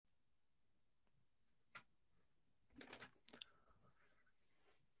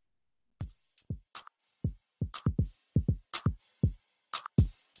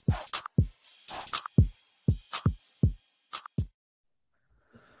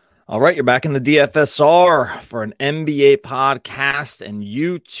All right, you're back in the DFSR for an NBA podcast and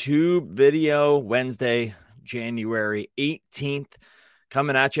YouTube video Wednesday, January 18th.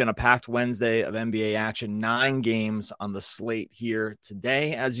 Coming at you on a packed Wednesday of NBA action. 9 games on the slate here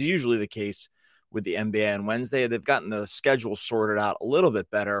today, as usually the case with the NBA on Wednesday. They've gotten the schedule sorted out a little bit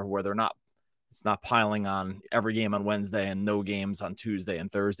better where it's not piling on every game on Wednesday and no games on Tuesday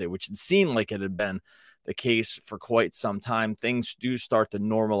and Thursday, which it seemed like it had been the case for quite some time. Things do start to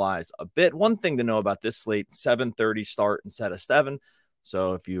normalize a bit. One thing to know about this slate, 7:30 start instead of 7.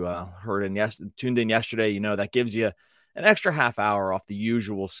 So if you tuned in yesterday, that gives you an extra half hour off the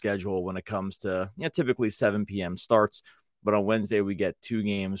usual schedule when it comes to typically 7 p.m. starts. But on Wednesday, we get 2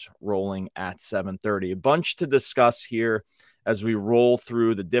 games rolling at 7:30. A bunch to discuss here as we roll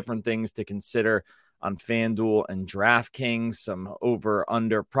through the different things to consider on FanDuel and DraftKings, some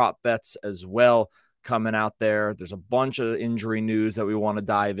over-under prop bets as well coming out there. There's a bunch of injury news that we want to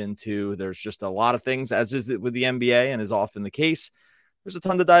dive into. There's just a lot of things, as is it with the NBA and is often the case. There's a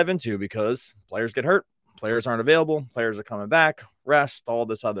ton to dive into because players get hurt, players aren't available, players are coming back, rest, all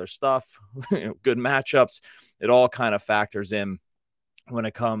this other stuff, good matchups. It all kind of factors in when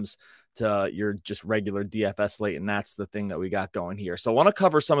it comes to your just regular DFS slate, and that's the thing that we got going here. So I want to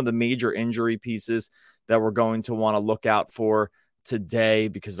cover some of the major injury pieces that we're going to want to look out for today,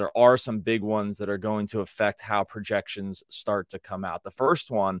 because there are some big ones that are going to affect how projections start to come out. The first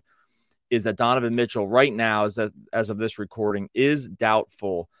one is that Donovan Mitchell right now, as of this recording, is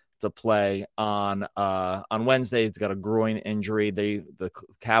doubtful to play on Wednesday. He's got a groin injury. The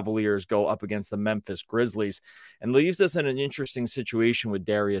Cavaliers go up against the Memphis Grizzlies, and leaves us in an interesting situation with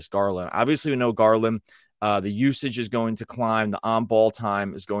Darius Garland. Obviously, we know Garland, the usage is going to climb. The on-ball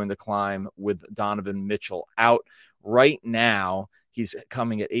time is going to climb with Donovan Mitchell out. Right now, he's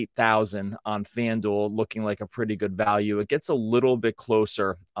coming at 8,000 on FanDuel, looking like a pretty good value. It gets a little bit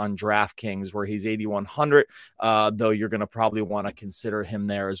closer on DraftKings, where he's 8,100, though you're going to probably want to consider him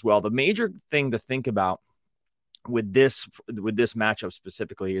there as well. The major thing to think about with this matchup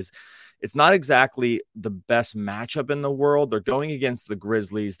specifically is it's not exactly the best matchup in the world. They're going against the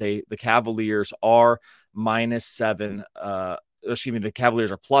Grizzlies. The Cavaliers are -7. The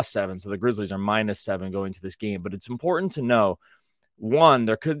Cavaliers are +7, so the Grizzlies are -7 going to this game. But it's important to know, 1,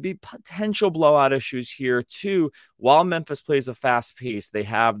 there could be potential blowout issues here. 2, while Memphis plays a fast pace, they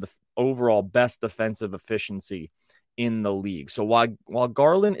have the overall best defensive efficiency in the league. So while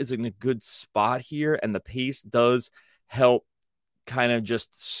Garland is in a good spot here and the pace does help kind of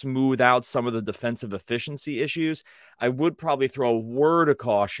just smooth out some of the defensive efficiency issues, I would probably throw a word of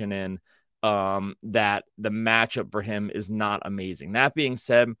caution in that the matchup for him is not amazing. That being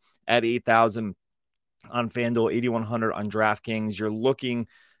said, at 8,000 on FanDuel, 8,100 on DraftKings, you're looking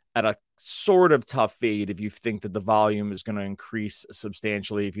at a sort of tough fade if you think that the volume is going to increase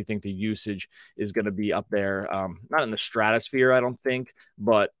substantially, if you think the usage is going to be up there, not in the stratosphere, I don't think,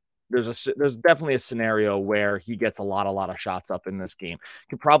 but there's definitely a scenario where he gets a lot of shots up in this game. You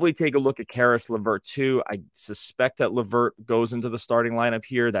can probably take a look at Caris LeVert too. I suspect that LeVert goes into the starting lineup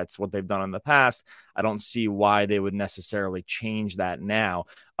here. That's what they've done in the past. I don't see why they would necessarily change that now.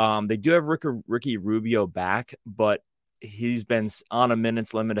 They do have Ricky Rubio back, but he's been on a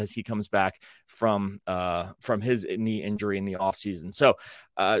minutes limit as he comes back from his knee injury in the offseason. So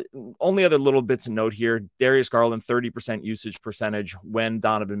only other little bit to note here, Darius Garland, 30% usage percentage when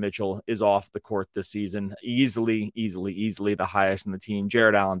Donovan Mitchell is off the court this season. Easily the highest in the team.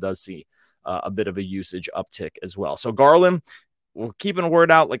 Jared Allen does see a bit of a usage uptick as well. So Garland, we're keeping a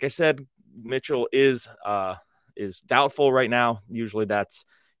word out. Like I said, Mitchell is doubtful right now. Usually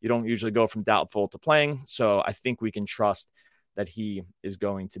you don't usually go from doubtful to playing. So I think we can trust that he is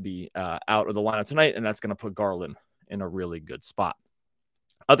going to be out of the lineup tonight, and that's going to put Garland in a really good spot.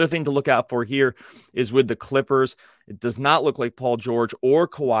 Other thing to look out for here is with the Clippers. It does not look like Paul George or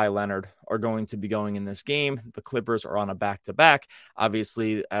Kawhi Leonard are going to be going in this game. The Clippers are on a back-to-back.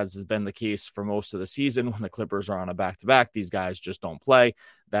 Obviously, as has been the case for most of the season, when the Clippers are on a back-to-back, these guys just don't play.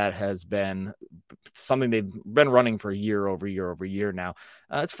 That has been something they've been running for year over year now.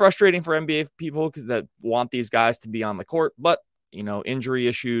 It's frustrating for NBA people that want these guys to be on the court, but injury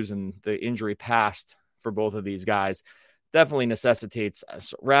issues and the injury past for both of these guys definitely necessitates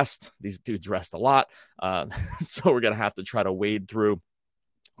rest. These dudes rest a lot. So we're going to have to try to wade through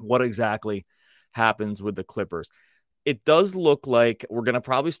what exactly happens with the Clippers. It does look like we're going to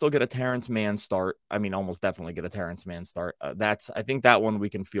probably still get a Terrence Mann start. I mean, almost definitely get a Terrence Mann start. I think that one we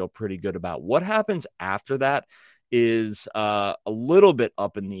can feel pretty good about. What happens after that is a little bit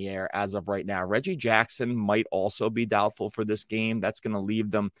up in the air as of right now. Reggie Jackson might also be doubtful for this game. That's going to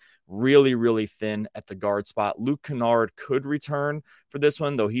leave them really, really thin at the guard spot. Luke Kennard could return for this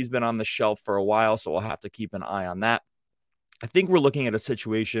one, though he's been on the shelf for a while, so we'll have to keep an eye on that. I think we're looking at a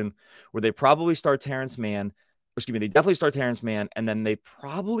situation where they probably start Terrence Mann. Excuse me, they definitely start Terrence Mann, and then they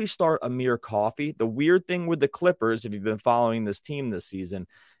probably start Amir Coffey. The weird thing with the Clippers, if you've been following this team this season,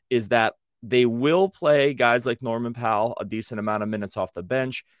 is that they will play guys like Norman Powell a decent amount of minutes off the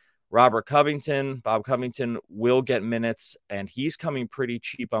bench. Bob Covington will get minutes, and he's coming pretty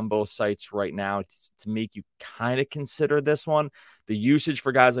cheap on both sites right now to make you kind of consider this one. The usage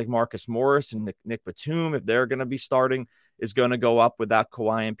for guys like Marcus Morris and Nick Batum, if they're going to be starting, is going to go up without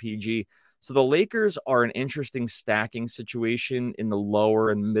Kawhi and PG. So the Lakers are an interesting stacking situation in the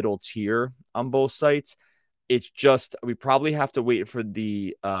lower and middle tier on both sites. It's just we probably have to wait for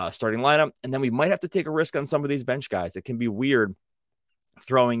the starting lineup, and then we might have to take a risk on some of these bench guys. It can be weird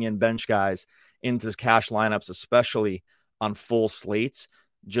throwing in bench guys into cash lineups, especially on full slates,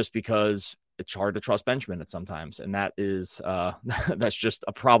 just because it's hard to trust bench minutes sometimes. And that is that's just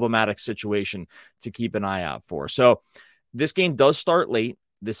a problematic situation to keep an eye out for. So this game does start late.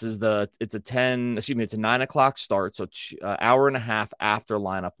 It's a 9 o'clock start. So hour and a half after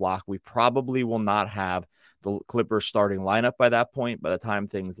lineup lock. We probably will not have the Clippers starting lineup by that point. By the time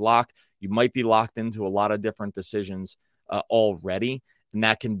things lock, you might be locked into a lot of different decisions already. And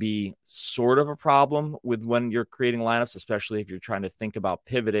that can be sort of a problem with when you're creating lineups, especially if you're trying to think about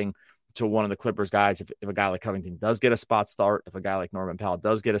pivoting to one of the Clippers guys. If a guy like Covington does get a spot start, if a guy like Norman Powell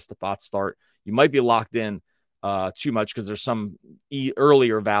does get a spot start, you might be locked in too much because there's some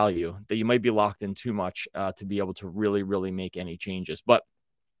earlier value that you might be locked in too much to be able to really, really make any changes. But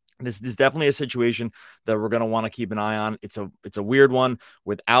this is definitely a situation that we're going to want to keep an eye on. It's a weird one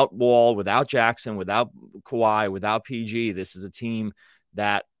without Wall, without Jackson, without Kawhi, without PG. This is a team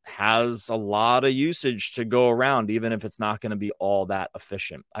that has a lot of usage to go around, even if it's not going to be all that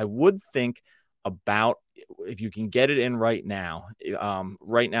efficient. I would think about if you can get it in right now.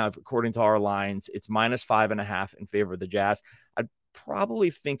 Right now, according to our lines, it's -5.5 in favor of the Jazz. I'd probably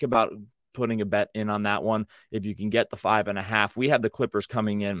think about putting a bet in on that one. If you can get the 5.5, we have the Clippers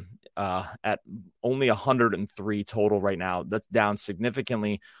coming in at only 103 total right now. That's down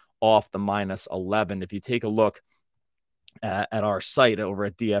significantly off the -11. If you take a look at our site over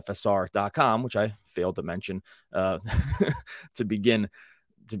at dfsr.com, which I failed to mention to begin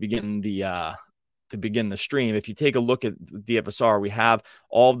the stream. If you take a look at DFSR, we have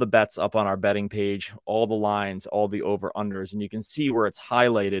all of the bets up on our betting page, all the lines, all the over-unders, and you can see where it's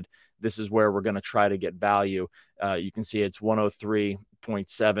highlighted. This is where we're going to try to get value. You can see it's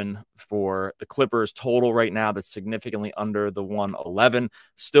 103.7 for the Clippers total right now. That's significantly under the 111.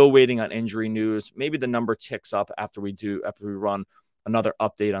 Still waiting on injury news. Maybe the number ticks up after we run another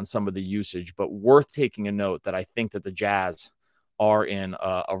update on some of the usage, but worth taking a note that I think that the Jazz are in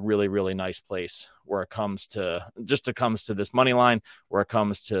a really, really nice place where it comes to this money line, where it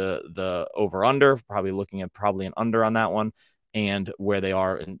comes to the over under, probably looking at an under on that one, and where they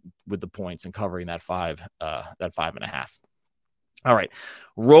are with the points and covering that 5.5. All right.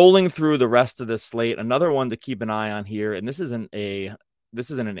 Rolling through the rest of this slate, another one to keep an eye on here. And this isn't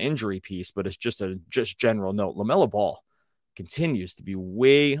an injury piece, but it's just general note. LaMelo Ball continues to be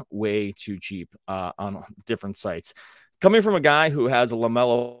way, way too cheap on different sites. Coming from a guy who has a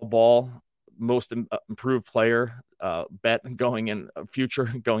LaMelo Ball most improved player bet going in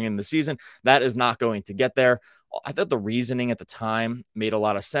the season, that is not going to get there. I thought the reasoning at the time made a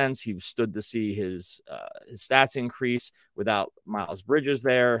lot of sense. He stood to see his stats increase without Miles Bridges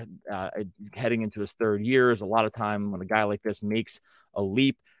there, heading into his third year. Is a lot of time when a guy like this makes a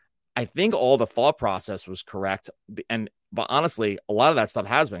leap. I think all the thought process was correct, but honestly, a lot of that stuff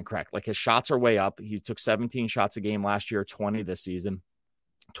has been correct. Like his shots are way up. He took 17 shots a game last year, 20 this season,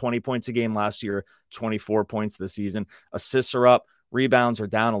 20 points a game last year, 24 points this season. Assists are up, rebounds are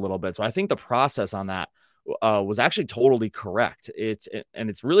down a little bit. So I think the process on that was actually totally correct. It's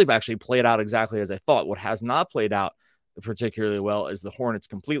really actually played out exactly as I thought. What has not played out particularly well is the Hornets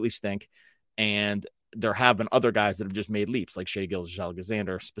completely stink, and there have been other guys that have just made leaps, like Shai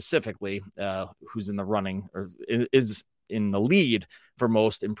Gilgeous-Alexander specifically, who's in the running or is in the lead for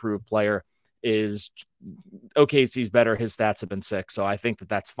most improved player. Is OKC's better. His stats have been sick, so I think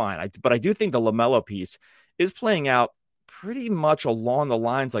that's fine. But I do think the LaMelo piece is playing out pretty much along the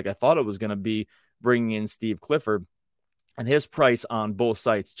lines like I thought it was going to be, bringing in Steve Clifford, and his price on both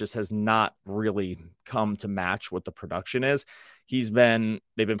sites just has not really come to match what the production is. They've been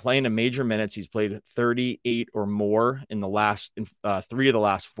playing in major minutes. He's played 38 or more in the last 3 of the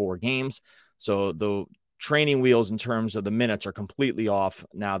last 4 games. So the training wheels in terms of the minutes are completely off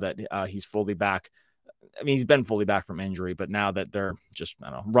now that he's fully back. I mean, he's been fully back from injury, but now that they're just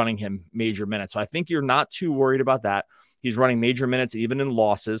running him major minutes. So I think you're not too worried about that. He's running major minutes even in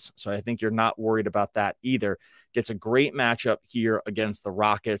losses. So I think you're not worried about that either. Gets a great matchup here against the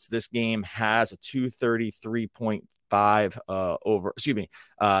Rockets. This game has a 233.5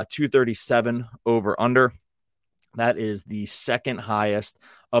 237 over under. That is the second highest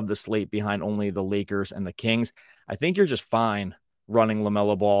of the slate behind only the Lakers and the Kings. I think you're just fine running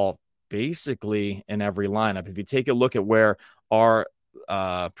LaMelo Ball basically in every lineup. If you take a look at where our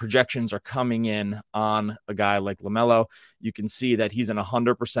projections are coming in on a guy like LaMelo, you can see that he's in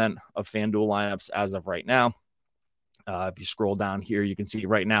 100% of FanDuel lineups as of right now. If you scroll down here, you can see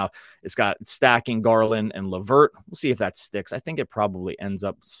right now it's got stacking Garland and LeVert. We'll see if that sticks. I think it probably ends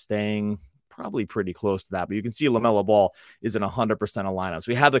up staying probably pretty close to that, but you can see LaMelo Ball is in 100% of lineups.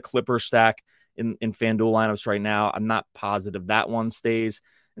 We have the Clippers stack in FanDuel lineups right now. I'm not positive that one stays.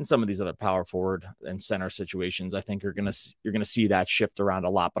 In some of these other power forward and center situations, I think you're gonna see that shift around a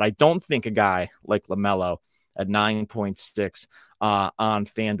lot. But I don't think a guy like LaMelo at 9.6 on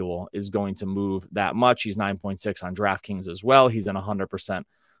FanDuel is going to move that much. He's 9.6 on DraftKings as well. He's in 100%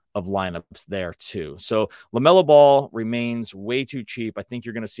 of lineups there too. So LaMelo Ball remains way too cheap. I think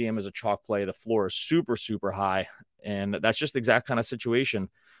you're going to see him as a chalk play. The floor is super, super high. And that's just the exact kind of situation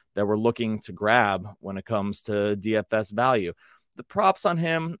that we're looking to grab when it comes to DFS value. The props on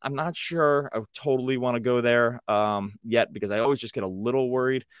him, I'm not sure I totally want to go there yet, because I always just get a little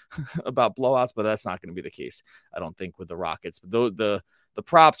worried about blowouts, but that's not going to be the case, I don't think, with the Rockets. But the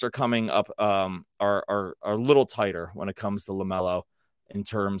props are coming up are a little tighter when it comes to LaMelo in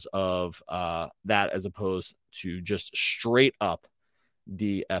terms of that, as opposed to just straight up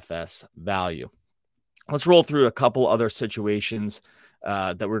DFS value. Let's roll through a couple other situations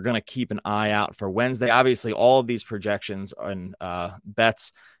that we're going to keep an eye out for Wednesday. Obviously, all of these projections and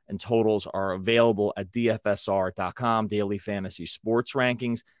bets and totals are available at DFSR.com, Daily Fantasy Sports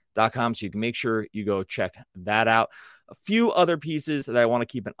Rankings.com. So you can make sure you go check that out. A few other pieces that I want to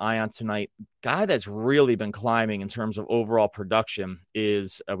keep an eye on tonight. Guy that's really been climbing in terms of overall production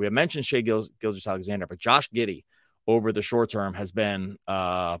is, we have mentioned Shai Gilgeous-Alexander, but Josh Giddey over the short term has been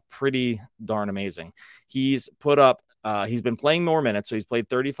pretty darn amazing. He's put up, he's been playing more minutes, so he's played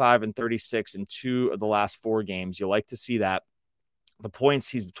 35 and 36 in 2 of the last 4 games. You like to see that. The points,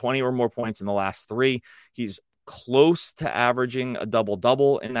 he's 20 or more points in the last 3. He's close to averaging a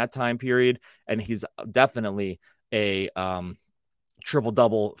double-double in that time period, and he's definitely a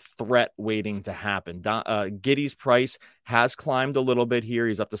triple-double threat waiting to happen. Giddey's price has climbed a little bit here.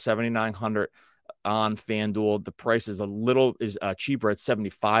 He's up to $7,900 on FanDuel. The price is cheaper at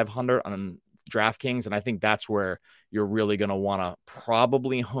 $7,500 on DraftKings, and I think that's where you're really going to want to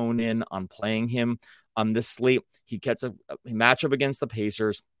probably hone in on playing him on this slate. He gets a matchup against the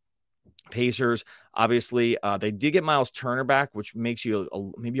Pacers. Obviously, they did get Miles Turner back, which makes you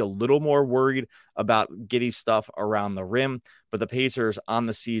maybe a little more worried about Giddey stuff around the rim. But the Pacers on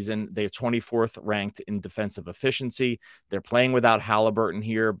the season, they're 24th ranked in defensive efficiency. They're playing without Halliburton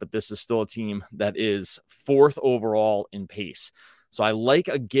here, but this is still a team that is 4th overall in pace. So I like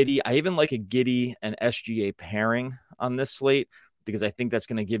a Giddey. I even like a Giddey and SGA pairing on this slate, because I think that's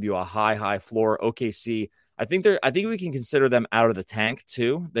going to give you a high floor. OKC, I think we can consider them out of the tank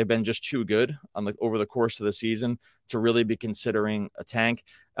too. They've been just too good over the course of the season to really be considering a tank.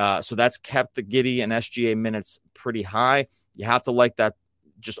 So that's kept the Giddey and SGA minutes pretty high. You have to like that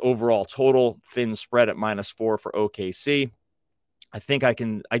just overall total thin spread at -4 for OKC. I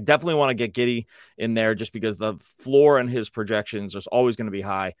definitely want to get Giddey in there, just because the floor and his projections are always going to be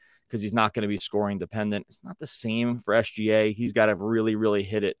high, because he's not going to be scoring dependent. It's not the same for SGA. He's got to really, really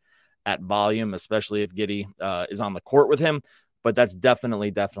hit it at volume, especially if Giddey is on the court with him. But that's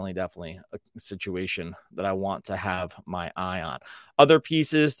definitely a situation that I want to have my eye on. Other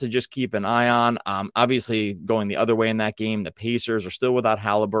pieces to just keep an eye on. Obviously, going the other way in that game, the Pacers are still without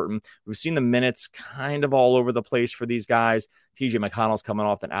Halliburton. We've seen the minutes kind of all over the place for these guys. TJ McConnell's coming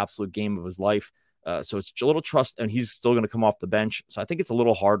off an absolute game of his life. So it's a little trust, and he's still going to come off the bench. So I think it's a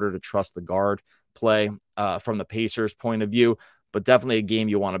little harder to trust the guard play from the Pacers' point of view. But definitely a game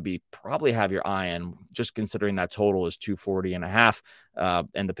you want to probably have your eye on, just considering that total is 240.5.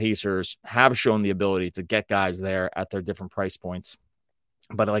 And the Pacers have shown the ability to get guys there at their different price points.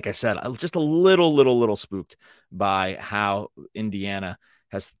 But like I said, I'm just a little spooked by how Indiana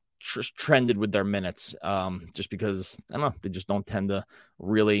has trended with their minutes, just because, I don't know, they just don't tend to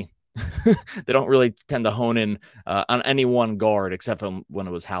really they don't really tend to hone in on any one guard, except when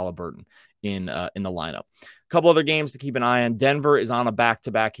it was Halliburton in the lineup. couple other games to keep an eye on. Denver is on a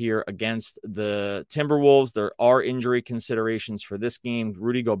back-to-back here against the Timberwolves. There are injury considerations for this game.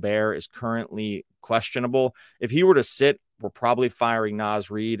 Rudy Gobert is currently questionable. If he were to sit, we're probably firing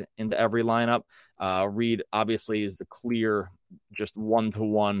Naz Reid into every lineup. Reid obviously is the clear just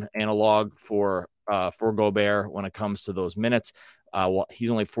one-to-one analog for Gobert when it comes to those minutes. Well, he's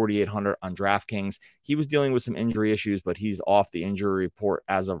only 4,800 on DraftKings. He was dealing with some injury issues, but he's off the injury report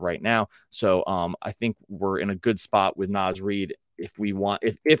as of right now. So I think we're in a good spot with Naz Reid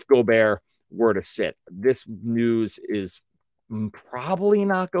if Gobert were to sit. This news is probably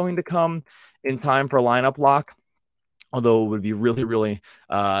not going to come in time for lineup lock, although it would be really, really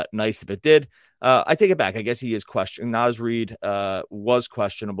nice if it did. I take it back. I guess he is questioned. Naz Reid was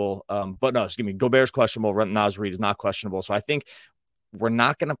questionable, but no, excuse me. Gobert's questionable. Naz Reid is not questionable. So I think we're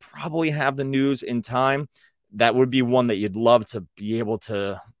not going to probably have the news in time. That would be one that you'd love to be able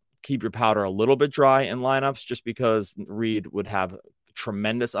to keep your powder a little bit dry in lineups, just because Reid would have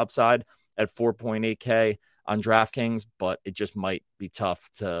tremendous upside at 4.8K on DraftKings, but it just might be tough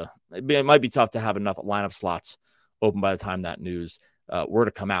to have enough lineup slots open by the time that news were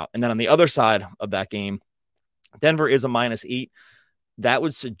to come out. And then on the other side of that game, Denver is a -8. That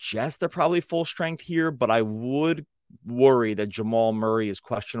would suggest they're probably full strength here, but I would worry that Jamal Murray is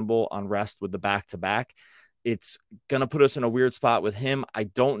questionable on rest with the back-to-back. It's going to put us in a weird spot with him. I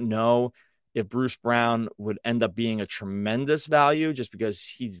don't know if Bruce Brown would end up being a tremendous value, just because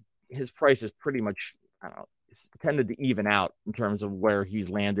his price is pretty much, I don't know, it's tended to even out in terms of where he's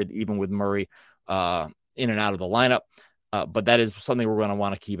landed, even with Murray in and out of the lineup. But that is something we're going to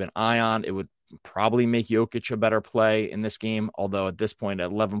want to keep an eye on. It would probably make Jokic a better play in this game, although at this point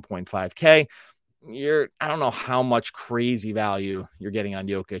at 11.5K, I don't know how much crazy value you're getting on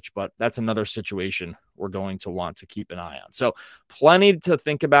Jokic, but that's another situation we're going to want to keep an eye on. So plenty to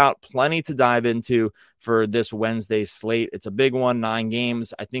think about, plenty to dive into for this Wednesday slate. It's a big one, 9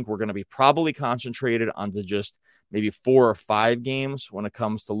 games. I think we're going to be probably concentrated onto just maybe 4 or 5 games when it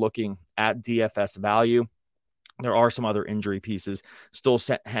comes to looking at DFS value. There are some other injury pieces still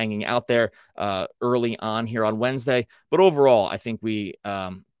hanging out there early on here on Wednesday. But overall, I think we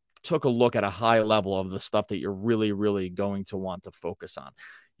took a look at a high level of the stuff that you're really, really going to want to focus on.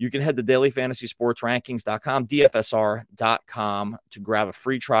 You can head to dailyfantasysportsrankings.com, DFSR.com to grab a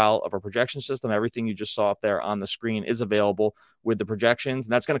free trial of our projection system. Everything you just saw up there on the screen is available with the projections,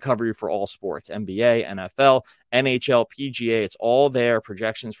 and that's going to cover you for all sports, NBA, NFL, NHL, PGA. It's all there,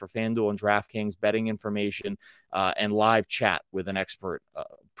 projections for FanDuel and DraftKings, betting information, and live chat with an expert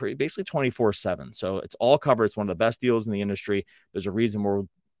basically 24/7. So it's all covered. It's one of the best deals in the industry. There's a reason we're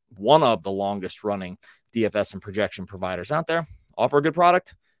one of the longest running DFS and projection providers out there. Offer a good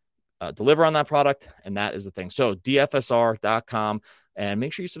product, deliver on that product, and that is the thing. So DFSR.com, and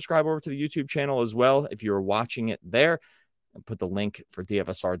make sure you subscribe over to the YouTube channel as well if you're watching it there, and put the link for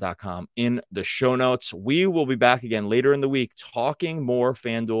DFSR.com in the show notes. We will be back again later in the week talking more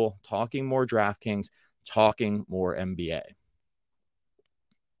FanDuel, talking more DraftKings, talking more NBA.